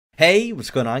Hey, what's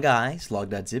going on, guys?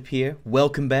 Logdotzip here.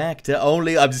 Welcome back to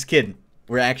I'm just kidding.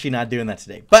 We're actually not doing that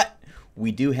today. But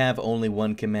we do have only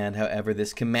one command. However,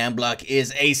 this command block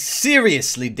is a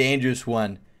seriously dangerous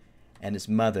one. And his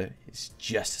mother is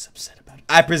just as upset about it.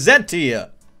 I present to you,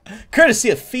 courtesy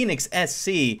of Phoenix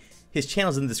SC, his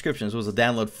channel's in the description as well as a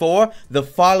download for the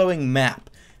following map.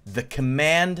 The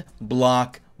command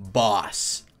block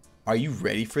boss. Are you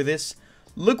ready for this?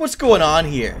 Look what's going on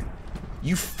here.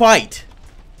 You fight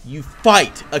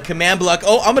a command block.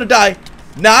 Oh, I'm gonna die.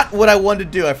 Not what I wanted to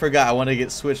do. I forgot. I wanted to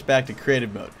get switched back to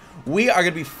creative mode. We are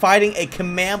gonna be fighting a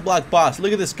command block boss.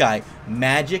 Look at this guy.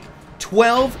 Magic.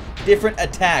 12 different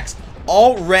attacks,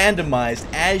 all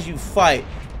randomized as you fight.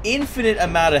 Infinite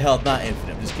amount of health. Not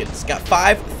infinite. I'm just kidding. It's got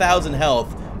 5,000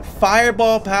 health.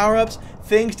 Fireball power-ups.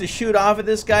 Things to shoot off at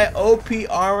this guy. OP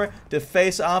armor to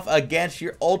face off against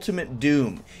your ultimate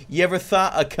doom. You ever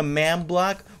thought a command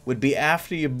block would be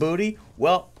after your booty?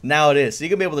 Well, now it is. So you're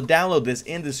going to be able to download this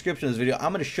in the description of this video.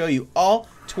 I'm going to show you all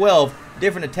 12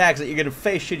 different attacks that you're going to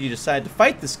face should you decide to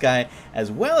fight this guy, as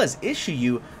well as issue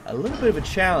you a little bit of a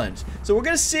challenge. So we're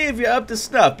going to see if you're up to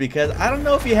snuff, because I don't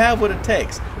know if you have what it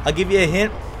takes. I'll give you a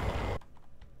hint.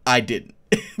 I didn't.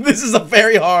 This is a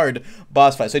very hard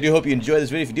boss fight. So I do hope you enjoy this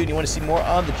video. If you do and you want to see more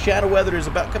on the channel, whether it's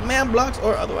about command blocks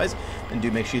or otherwise, then do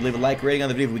make sure you leave a like rating on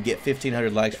the video if we get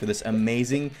 1,500 likes for this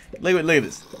amazing... Look at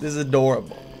this. This is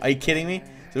adorable. Are you kidding me?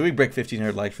 So if we break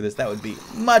 1,500 likes for this, that would be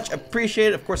much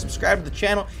appreciated. Of course, subscribe to the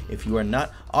channel if you are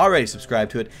not already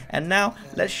subscribed to it. And now,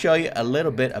 let's show you a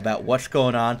little bit about what's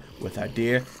going on with our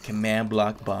dear command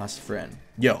block boss friend.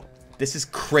 Yo, this is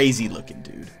crazy looking,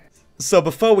 dude. So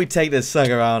before we take this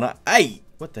sucker on, hey,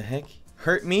 what the heck?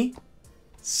 Hurt me?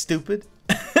 Stupid.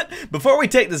 Before we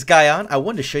take this guy on, I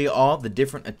wanted to show you all the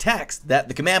different attacks that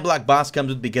the command block boss comes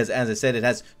with, because as I said, it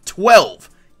has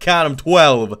 12, count them,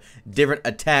 12 different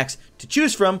attacks to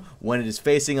choose from when it is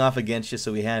facing off against you.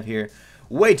 So we have here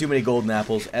way too many golden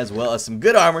apples, as well as some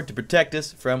good armor to protect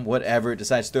us from whatever it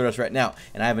decides to throw at us right now.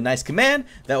 And I have a nice command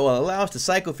that will allow us to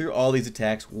cycle through all these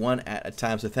attacks one at a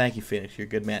time. So thank you, Phoenix, you're a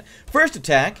good man. First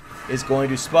attack is going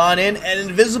to spawn in an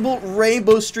invisible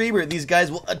rainbow streamer. These guys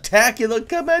will attack you. They'll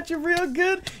come at you real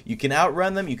good. You can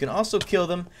outrun them. You can also kill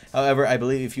them. However, I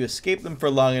believe if you escape them for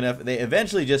long enough, they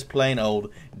eventually just plain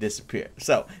old disappear.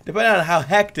 So depending on how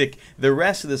hectic the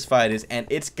rest of this fight is, and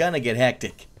it's gonna get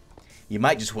hectic, you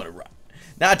might just want to run.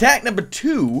 Now, attack number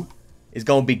 2 is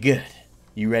going to be good.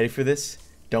 You ready for this?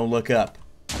 Don't look up.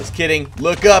 Just kidding.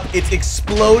 Look up. It's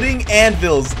exploding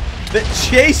anvils that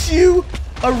chase you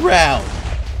around.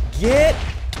 Get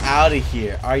out of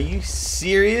here. Are you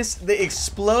serious? They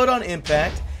explode on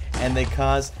impact, and they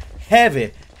cause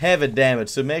heavy damage.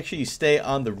 So make sure you stay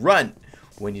on the run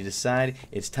when you decide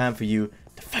it's time for you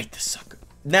to fight the sucker.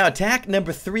 Now, attack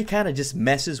number 3 kind of just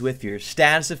messes with your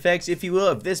status effects, if you will.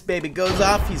 If this baby goes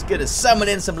off, he's going to summon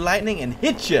in some lightning and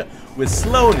hit you with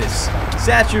slowness,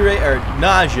 saturate, or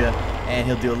nausea, and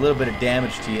he'll do a little bit of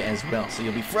damage to you as well. So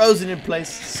you'll be frozen in place,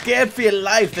 scared for your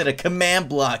life that a command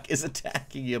block is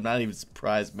attacking you. I'm not even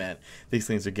surprised, man. These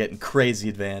things are getting crazy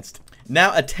advanced.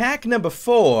 Now, attack number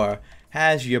 4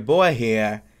 has your boy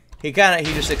here. He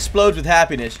just explodes with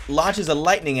happiness, launches a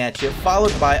lightning at you,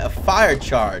 followed by a fire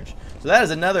charge. So that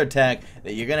is another attack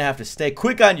that you're going to have to stay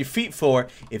quick on your feet for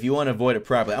if you want to avoid it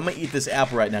properly. I'm going to eat this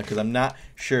apple right now because I'm not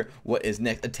sure what is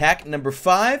next. Attack number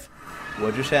 5.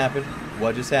 What just happened?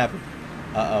 What just happened?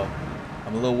 Uh-oh.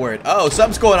 I'm a little worried. Uh oh,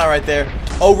 something's going on right there.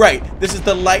 Oh, right. This is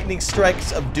the lightning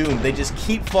strikes of doom. They just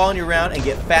keep following you around and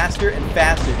get faster and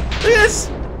faster. Look at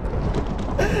this.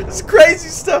 This is crazy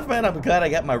stuff, man. I'm glad I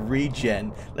got my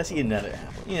regen. Let's eat another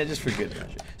apple. You know, just for good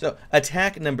measure. So,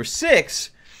 attack number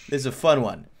 6. This is a fun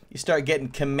one. You start getting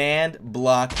command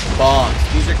block bombs.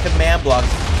 These are command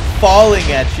blocks falling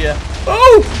at you.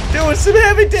 Oh, doing some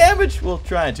heavy damage. Well,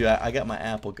 trying to. I got my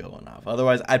apple going off.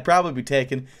 Otherwise, I'd probably be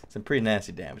taking some pretty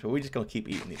nasty damage. But we're just going to keep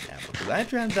eating these apples, because I ain't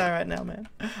trying to die right now, man.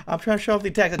 I'm trying to show off the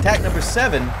attacks. Attack number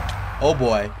 7. Oh,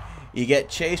 boy. You get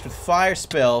chased with fire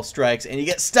spell strikes, and you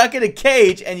get stuck in a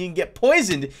cage, and you can get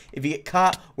poisoned if you get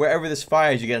caught wherever this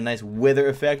fire is. You get a nice wither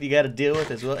effect you got to deal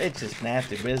with as well. It's just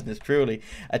nasty business, truly.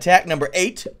 Attack number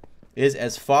 8 is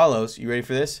as follows. You ready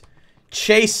for this?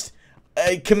 Chased.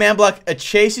 A command block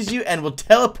chases you and will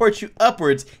teleport you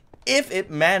upwards if it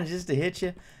manages to hit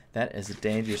you. That is a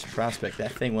dangerous prospect.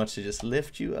 That thing wants to just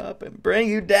lift you up and bring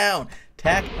you down.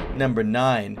 Attack number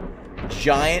 9.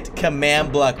 Giant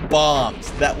command block bombs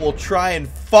that will try and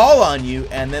fall on you,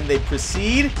 and then they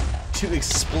proceed to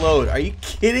explode. Are you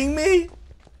kidding me?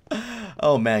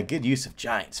 Oh man, good use of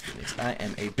giants for this. I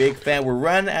am a big fan. We're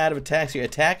running out of attacks here.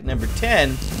 Attack number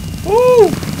 10. Woo!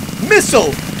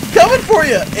 Missile! coming for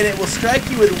you! And it will strike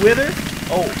you with Wither.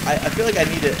 Oh, I feel like I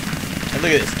need to... And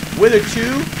look at this. Wither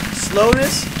 2,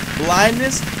 slowness,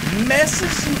 blindness,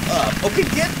 messes you up. Okay,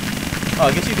 get... Oh,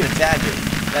 I guess you can attack it.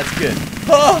 That's good.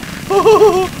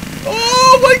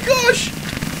 Oh my gosh!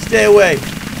 Stay away.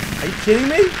 Are you kidding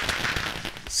me?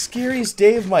 Scariest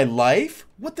day of my life?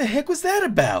 What the heck was that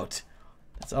about?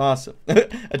 That's awesome.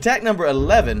 Attack number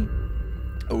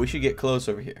 11. Oh, we should get close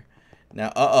over here.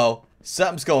 Now,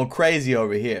 something's going crazy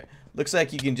over here. Looks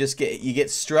like you can just get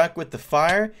struck with the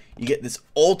fire. You get this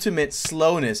ultimate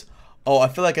slowness. Oh, I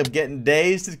feel like I'm getting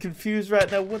dazed and confused right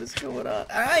now. What is going on?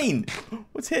 Ein!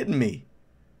 What's hitting me?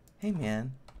 Hey,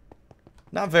 man.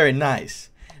 Not very nice.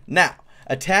 Now,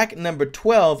 attack number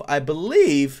 12, I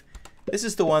believe this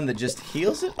is the one that just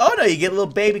heals it. Oh, no, you get a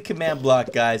little baby command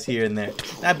block guys here and there.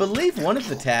 Now, I believe one of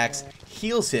the attacks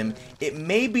heals him. It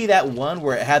may be that one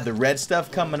where it had the red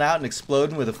stuff coming out and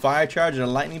exploding with a fire charge and a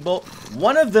lightning bolt.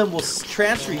 One of them will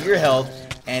transfer your health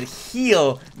and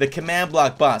heal the command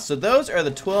block boss. So those are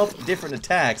the 12 different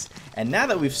attacks. And now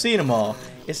that we've seen them all,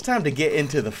 it's time to get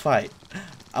into the fight.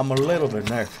 I'm a little bit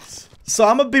nervous. So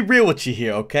I'm going to be real with you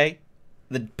here, okay?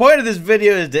 The point of this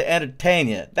video is to entertain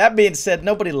you. That being said,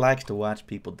 nobody likes to watch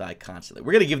people die constantly.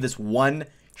 We're going to give this one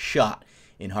shot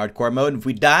in hardcore mode. And if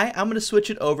we die, I'm going to switch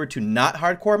it over to not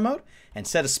hardcore mode and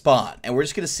set a spawn. And we're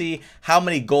just going to see how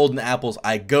many golden apples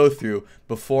I go through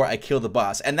before I kill the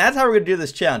boss. And that's how we're going to do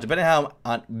this challenge. Depending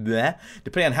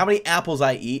on how many apples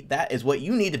I eat, that is what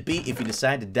you need to beat if you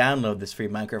decide to download this free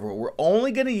Minecraft world. We're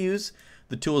only going to use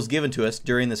the tools given to us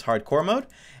during this hardcore mode.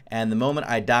 And the moment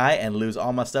I die and lose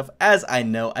all my stuff, as I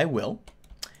know I will,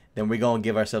 then we're going to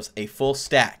give ourselves a full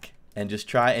stack and just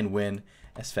try and win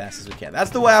as fast as we can.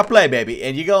 That's the way I play, baby,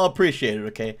 and you're going to appreciate it,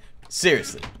 okay?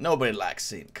 Seriously, nobody likes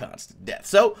seeing constant death.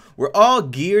 So, we're all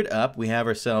geared up. We have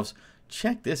ourselves,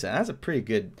 check this out. That's a pretty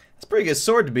good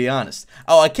sword, to be honest.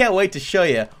 Oh, I can't wait to show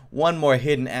you one more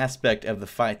hidden aspect of the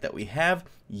fight that we have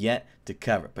yet to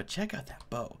cover. But check out that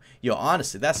bow. Yo,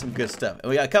 honestly, that's some good stuff. And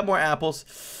we got a couple more apples.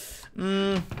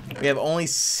 We have only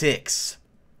 6.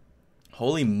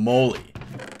 Holy moly.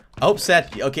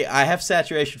 Okay, I have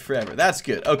saturation forever. That's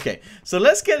good. Okay, so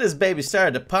let's get this baby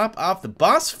started. To pop off the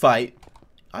boss fight,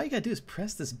 all you gotta do is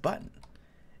press this button.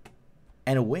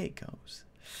 And away it goes.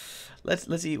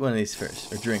 Let's eat one of these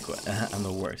first. Or drink one. I'm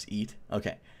the worst. Eat.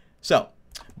 Okay. So,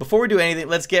 before we do anything,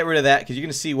 let's get rid of that, because you're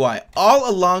gonna see why. All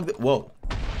along the... Whoa.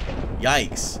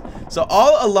 Yikes. So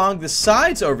all along the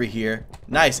sides over here...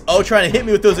 Nice. Oh, trying to hit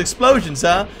me with those explosions,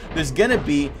 huh? There's gonna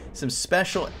be some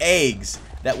special eggs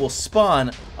that will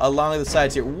spawn along the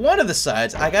sides here. One of the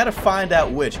sides, I gotta find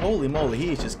out which. Holy moly,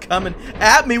 he's just coming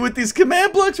at me with these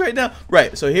command blocks right now.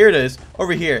 Right, so here it is,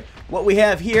 over here. What we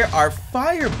have here are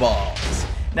fireballs.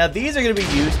 Now these are gonna be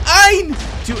used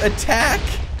to attack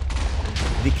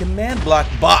the command block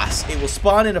boss. It will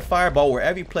spawn in a fireball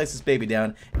wherever you place this baby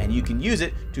down, and you can use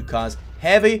it to cause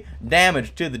heavy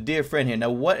damage to the dear friend here. Now,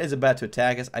 what is about to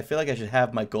attack us? I feel like I should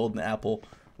have my golden apple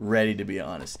ready, to be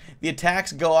honest. The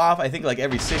attacks go off, I think, like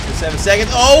every 6 or 7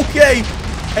 seconds. Okay!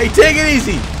 Hey, take it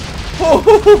easy!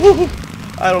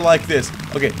 I don't like this.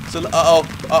 Okay, so,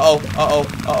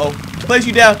 place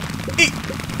you down. Eat.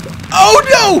 Oh,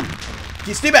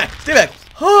 no! Stay back, stay back.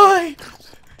 Hi!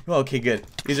 Okay, good.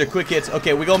 These are quick hits.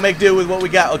 Okay, we're gonna make do with what we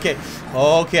got. Okay,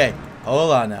 okay.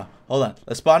 Hold on now. Hold on.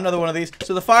 Let's spawn another one of these.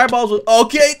 So the fireballs will...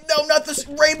 Okay, no, not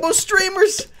the rainbow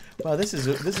streamers. Wow, this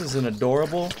is an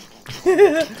adorable...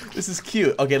 This is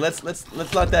cute. Okay, let's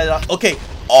let that out. Okay.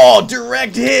 Oh,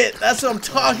 direct hit. That's what I'm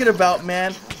talking about,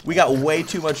 man. We got way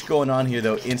too much going on here,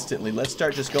 though, instantly. Let's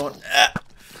start just going...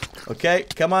 Okay,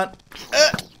 come on.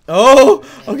 Oh,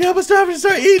 okay, I'm gonna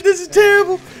start eating. This is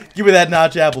terrible. Give me that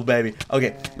notch apple, baby.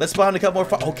 Okay, let's spawn a couple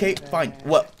more. Okay, fine.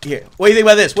 What? Here. What do you think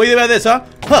about this? What do you think about this, huh?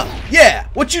 Huh? Yeah.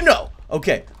 What you know?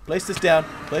 Okay, place this down.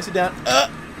 Place it down.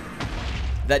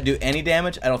 Did that do any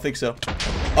damage? I don't think so.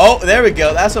 Oh, there we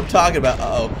go. That's what I'm talking about.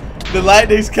 Uh-oh. The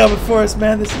lightning's coming for us,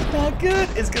 man. This is not good.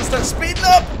 It's gonna start speeding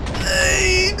up.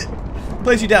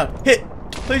 Place you down. Hit.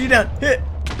 Place you down. Hit.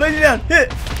 Place you down.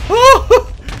 Hit. Oh!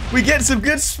 We getting some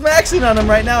good smacks in on them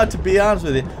right now, to be honest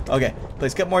with you. Okay,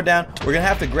 place a couple more down. We're gonna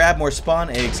have to grab more spawn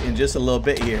eggs in just a little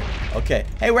bit here. Okay.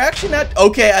 Hey, we're actually not...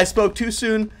 Okay, I spoke too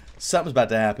soon. Something's about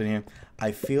to happen here.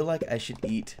 I feel like I should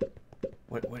eat...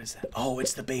 What is that? Oh,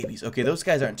 it's the babies. Okay, those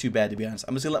guys aren't too bad, to be honest.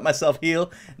 I'm just gonna let myself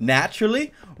heal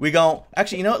naturally. We gon...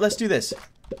 Actually, you know what? Let's do this.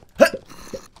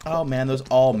 Oh, man, those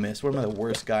all missed. What am I, the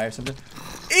worst guy or something?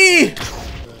 Eee!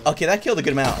 Okay, that killed a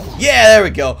good amount. Yeah, there we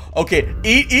go. Okay,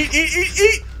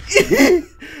 eat.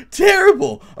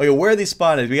 Terrible. Okay, where are these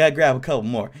spawners? We gotta grab a couple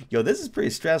more. Yo, this is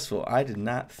pretty stressful. I did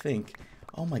not think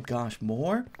Oh my gosh,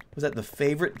 more? Was that the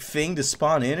favorite thing to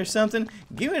spawn in or something?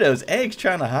 Give me those eggs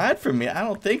trying to hide from me. I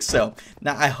don't think so.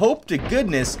 Now, I hope to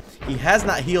goodness he has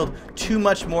not healed too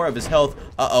much more of his health.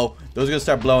 Uh-oh, those are going to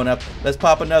start blowing up. Let's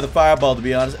pop another fireball, to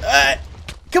be honest.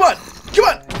 Come on, come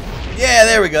on. Yeah,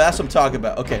 there we go. That's what I'm talking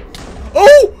about. Okay.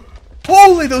 Oh!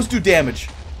 Holy, those do damage.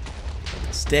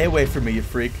 Stay away from me, you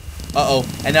freak. Uh-oh.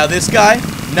 And now this guy,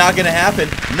 not going to happen.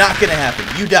 Not going to happen.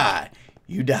 You die.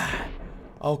 You die.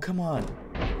 Oh, come on.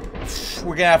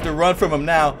 We're gonna have to run from him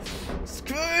now.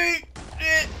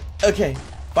 Okay.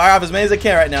 Fire off as many as I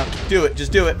can right now. Do it.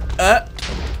 Just do it.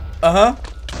 Uh-huh.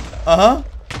 Uh-huh.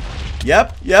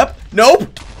 Yep. Yep.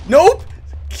 Nope. Nope.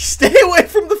 Stay away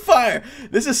from the fire.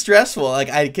 This is stressful. Like,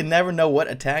 I can never know what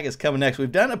attack is coming next.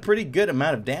 We've done a pretty good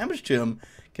amount of damage to him,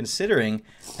 considering.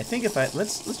 I think if I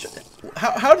let's try.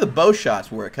 How do the bow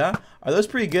shots work, huh? Are those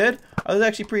pretty good? Are those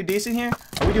actually pretty decent here?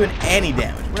 Are we doing any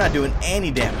damage? We're not doing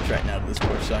any damage right now to this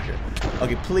poor sucker.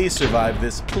 Okay, please survive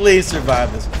this. Please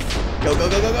survive this. Go, go,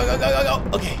 go, go, go, go, go, go,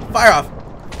 go. Okay, fire off.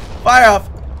 Fire off.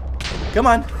 Come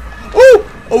on. Ooh!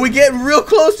 Oh, we getting real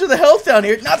close to the health down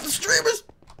here. Not the streamers.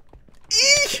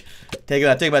 Eesh. Take it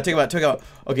out, take it out, take it out, take it out.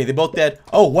 Okay, they both dead.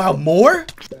 Oh, wow, more?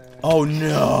 Oh,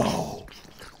 no.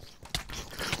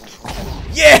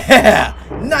 Yeah!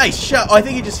 Nice shot. Oh, I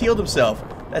think he just healed himself.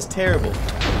 That's terrible.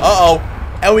 Uh-oh.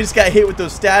 And we just got hit with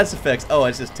those status effects. Oh,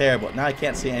 it's just terrible. Now I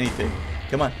can't see anything.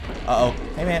 Come on. Uh-oh.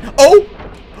 Hey, man. Oh!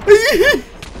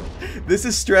 This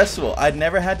is stressful. I'd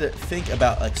never had to think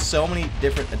about, like, so many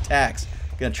different attacks.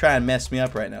 Gonna try and mess me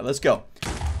up right now. Let's go.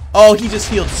 Oh, he just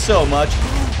healed so much.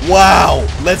 Wow.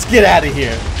 Let's get out of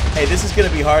here. Hey, this is gonna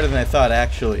be harder than I thought,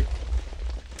 actually.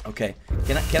 Okay.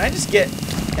 Can I just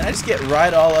get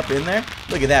right all up in there?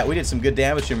 Look at that. We did some good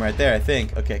damage to him right there, I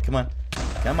think. Okay, come on.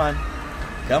 Come on.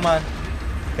 Come on.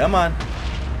 Come on.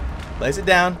 Place it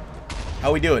down. How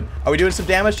are we doing? Are we doing some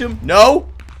damage to him? No!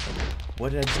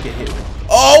 What did I just get hit with?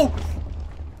 Oh!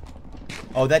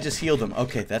 Oh, that just healed him.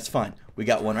 Okay, that's fine. We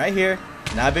got one right here.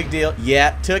 Not a big deal.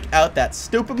 Yeah, took out that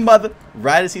stupid mother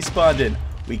right as he spawned in.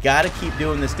 We gotta keep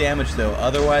doing this damage, though.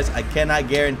 Otherwise, I cannot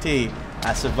guarantee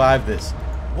I survive this.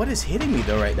 What is hitting me,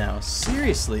 though, right now?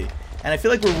 Seriously. And I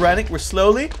feel like we're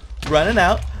slowly running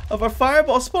out of our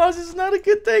fireball spawns. This is not a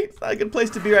good thing. It's not a good place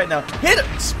to be right now. Hit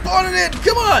it! Spawn it in!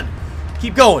 Come on!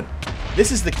 Keep going.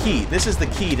 This is the key. This is the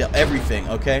key to everything,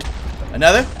 okay?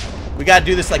 Another? We gotta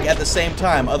do this, like, at the same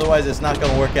time. Otherwise, it's not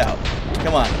gonna work out.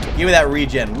 Come on. Give me that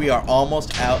regen. We are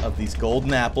almost out of these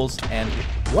golden apples. And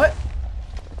what?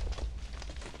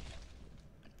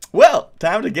 Well,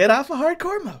 time to get off of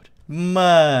hardcore mode.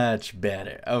 Much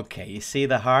better. Okay, you see,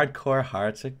 the hardcore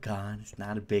hearts are gone. It's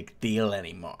not a big deal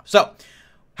anymore. So,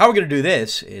 how we're going to do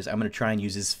this is I'm going to try and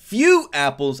use as few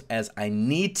apples as I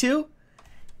need to.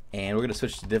 And we're going to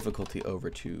switch the difficulty over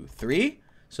to 3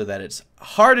 so that it's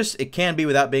hardest it can be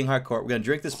without being hardcore. We're going to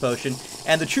drink this potion.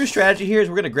 And the true strategy here is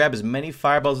we're going to grab as many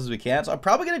fireballs as we can. So I'm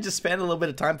probably going to just spend a little bit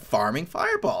of time farming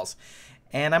fireballs.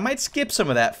 And I might skip some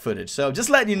of that footage. So just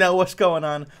letting you know what's going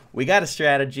on. We got a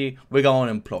strategy. We're going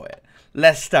to employ it.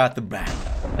 Let's start the battle.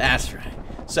 That's right.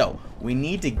 So we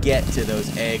need to get to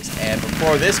those eggs. And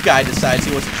before this guy decides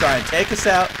he wants to try and take us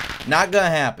out, not going to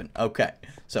happen. Okay.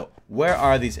 So where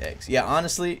are these eggs? Yeah,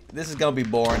 honestly, this is going to be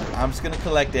boring. I'm just going to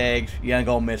collect eggs. You ain't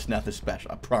going to miss nothing special.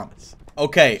 I promise.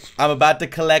 Okay. I'm about to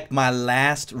collect my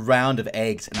last round of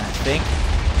eggs. And I think...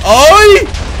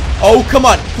 Oh, come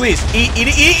on. Please. Eat, eat,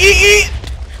 eat, eat, eat, eat.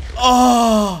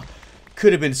 Oh,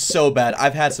 could have been so bad.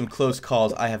 I've had some close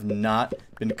calls. I have not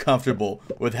been comfortable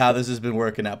with how this has been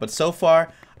working out. But so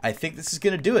far, I think this is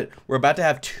going to do it. We're about to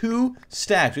have 2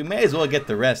 stacks. We may as well get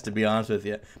the rest, to be honest with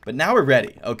you. But now we're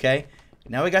ready, okay?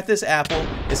 Now we got this apple.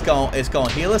 It's going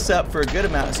to heal us up for a good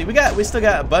amount. See, we still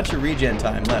got a bunch of regen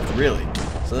time left, really.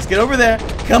 So let's get over there.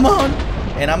 Come on.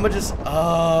 And I'm going to just...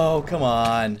 Oh, come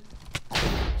on.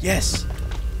 Yes.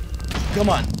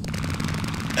 Come on.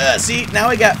 See, now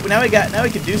we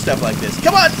can do stuff like this.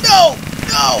 Come on, no,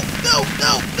 no.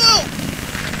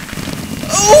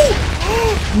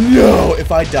 Oh, no!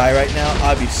 If I die right now,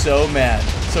 I'd be so mad.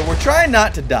 So we're trying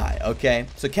not to die, okay?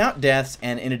 So count deaths,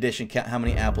 and in addition, count how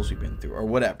many apples we've been through, or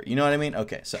whatever. You know what I mean?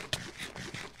 Okay, so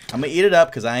I'm gonna eat it up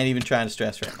because I ain't even trying to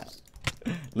stress right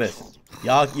now. Listen,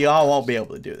 y'all won't be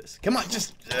able to do this. Come on,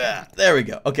 just there we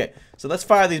go. Okay, so let's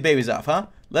fire these babies off, huh?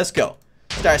 Let's go.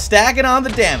 Start stacking on the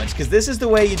damage, because this is the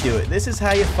way you do it. This is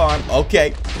how you farm.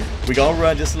 Okay, we're going to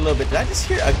run just a little bit. Did I just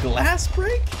hear a glass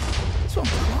break? That's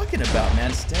what I'm talking about,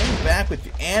 man. Stand back with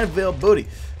your anvil booty.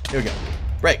 Here we go.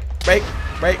 Break, break,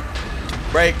 break,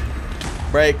 break,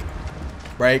 break,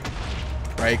 break,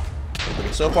 break.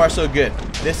 Okay, so far so good.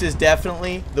 This is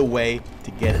definitely the way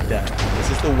to get it done.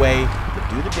 This is the way to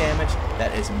do the damage.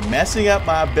 That is messing up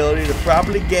my ability to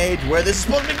properly gauge where this is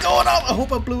supposed to be going on. I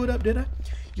hope I blew it up, did I?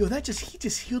 Yo, he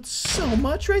just healed so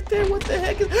much right there. What the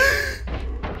heck is...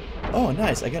 Oh,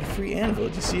 nice. I got a free anvil.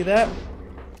 Did you see that?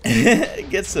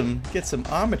 Get some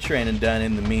armor training done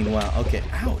in the meanwhile. Okay,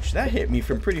 ouch. That hit me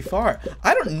from pretty far.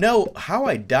 I don't know how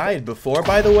I died before,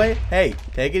 by the way. Hey,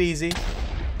 take it easy.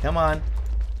 Come on.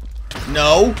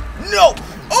 No. No.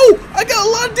 Oh, I got a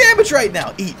lot of damage right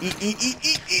now. Eat.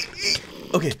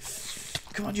 Okay.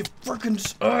 Come on, you frickin'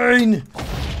 swine.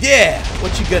 Yeah.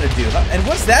 What you gonna do? Huh? And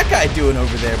what's that guy doing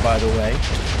over there, by the way?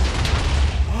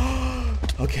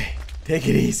 Okay. Take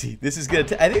it easy. This is gonna.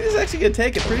 I think this is actually gonna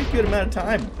take a pretty good amount of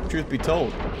time. Truth be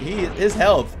told, his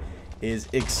health is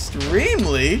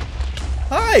extremely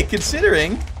high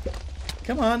considering.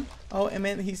 Come on. Oh, and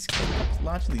man, he's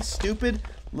launching these stupid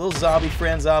little zombie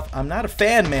friends off. I'm not a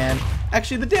fan, man.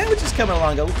 Actually, the damage is coming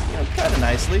along, kind of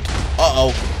nicely.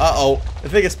 Uh-oh. I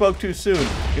think I spoke too soon.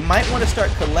 You might want to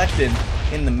start collecting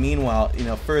in the meanwhile,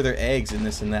 further eggs and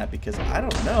this and that, because I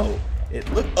don't know.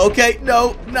 Okay,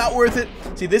 no, not worth it.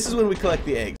 See, this is when we collect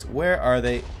the eggs. Where are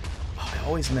they? Oh, I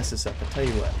always mess this up. I'll tell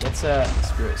you what. Let's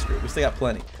screw it. We still got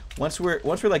plenty. Once we're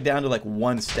like down to like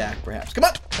one stack, perhaps. Come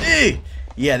on.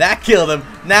 Yeah, that killed him.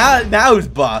 Now who's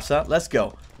boss, huh? Let's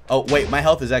go. Oh, wait, my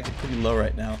health is actually pretty low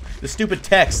right now. The stupid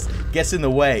text gets in the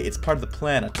way. It's part of the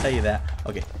plan, I'll tell you that.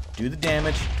 Okay, do the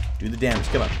damage.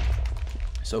 Come on.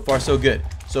 So far, so good.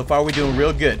 So far, we're doing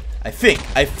real good. I think.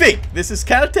 This is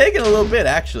kind of taking a little bit,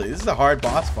 actually. This is a hard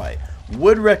boss fight.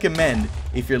 Would recommend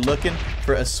if you're looking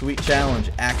for a sweet challenge,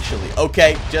 actually.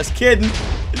 Okay, just kidding.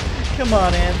 Come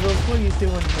on, Anvils. What are you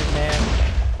doing here, man?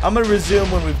 I'm going to resume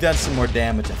when we've done some more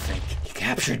damage, I think. You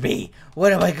captured me.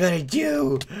 What am I going to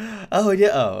do? Oh, yeah.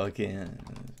 Oh, okay.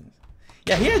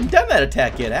 Yeah, he hasn't done that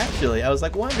attack yet, actually. I was,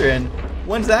 like, wondering,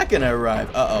 when's that going to arrive?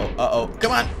 Uh-oh.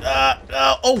 Come on.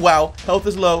 Oh, wow. Health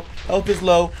is low.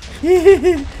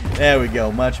 There we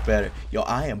go. Much better. Yo,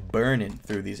 I am burning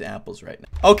through these apples right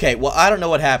now. Okay, well, I don't know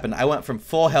what happened. I went from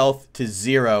full health to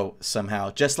 0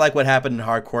 somehow, just like what happened in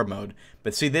hardcore mode.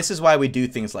 But see, this is why we do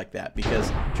things like that,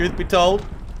 because, truth be told,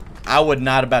 I would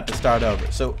not about to start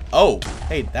over. So, oh,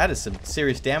 hey, that is some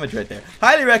serious damage right there.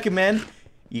 Highly recommend.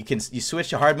 You switch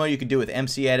to hard mode. You can do it with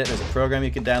MC Edit. There's a program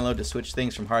you can download to switch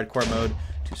things from hardcore mode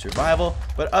to survival.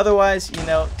 But otherwise,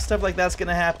 stuff like that's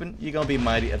gonna happen. You're gonna be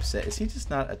mighty upset. Is he just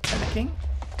not attacking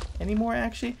anymore?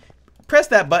 Actually, press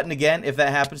that button again if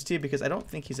that happens to you, because I don't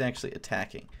think he's actually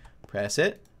attacking. Press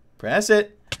it.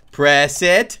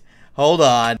 Hold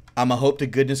on. I'ma hope to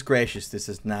goodness gracious this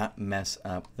does not mess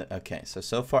up. Okay,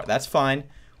 so far that's fine.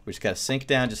 We just gotta sink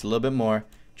down just a little bit more.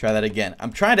 Try that again.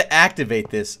 I'm trying to activate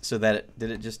this so that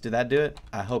did that do it?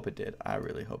 I hope it did. I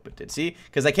really hope it did. See?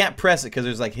 Because I can't press it because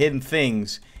there's like hidden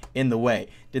things in the way.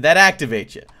 Did that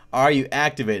activate you? Are you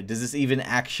activated? Does this even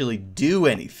actually do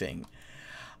anything?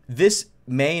 This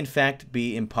may in fact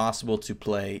be impossible to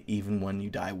play even when you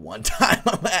die one time.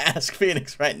 I'm gonna ask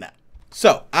Phoenix right now.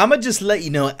 So I'm gonna just let you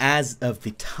know, as of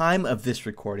the time of this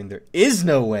recording, there is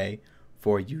no way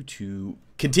for you to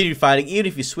continue fighting, even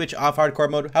if you switch off hardcore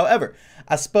mode. However,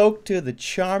 I spoke to the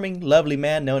charming, lovely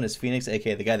man known as Phoenix,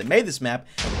 aka the guy that made this map,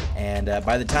 and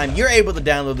by the time you're able to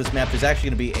download this map, there's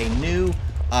actually going to be a new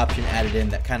option added in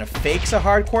that kind of fakes a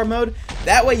hardcore mode.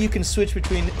 That way you can switch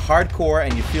between hardcore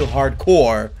and you feel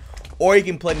hardcore, or you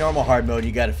can play normal hard mode and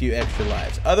you got a few extra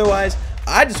lives. Otherwise,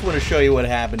 I just want to show you what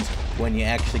happens when you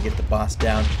actually get the boss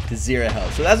down to 0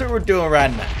 health. So that's what we're doing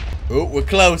right now. Oh, we're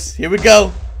close. Here we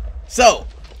go. So,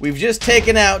 we've just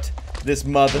taken out this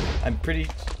mother. I'm pretty...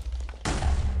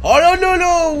 Oh,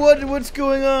 no. What's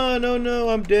going on? Oh, no,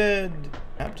 I'm dead.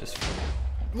 I'm just...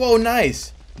 Whoa,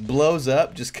 nice. Blows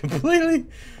up, just completely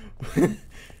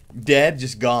dead,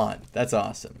 just gone. That's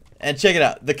awesome. And check it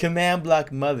out. The command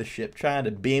block mothership trying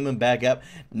to beam him back up.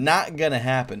 Not gonna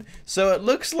happen. So it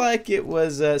looks like it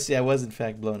was... see, I was in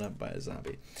fact blown up by a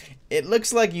zombie. It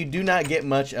looks like you do not get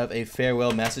much of a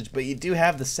farewell message, but you do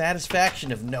have the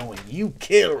satisfaction of knowing you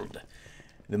killed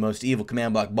the most evil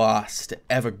command block boss to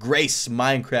ever grace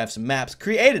Minecraft's maps,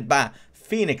 created by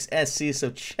Phoenix SC.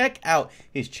 So check out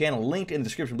his channel, linked in the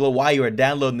description below while you are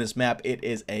downloading this map. It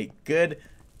is a good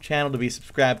channel to be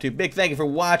subscribed to. Big thank you for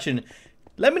watching.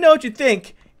 Let me know what you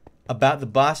think about the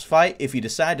boss fight. If you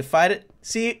decide to fight it,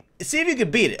 see if you can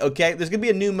beat it, okay? There's going to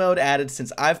be a new mode added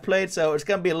since I've played, so it's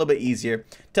going to be a little bit easier.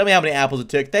 Tell me how many apples it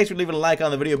took. Thanks for leaving a like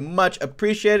on the video. Much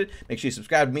appreciated. Make sure you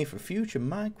subscribe to me for future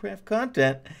Minecraft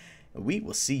content. We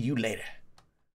will see you later.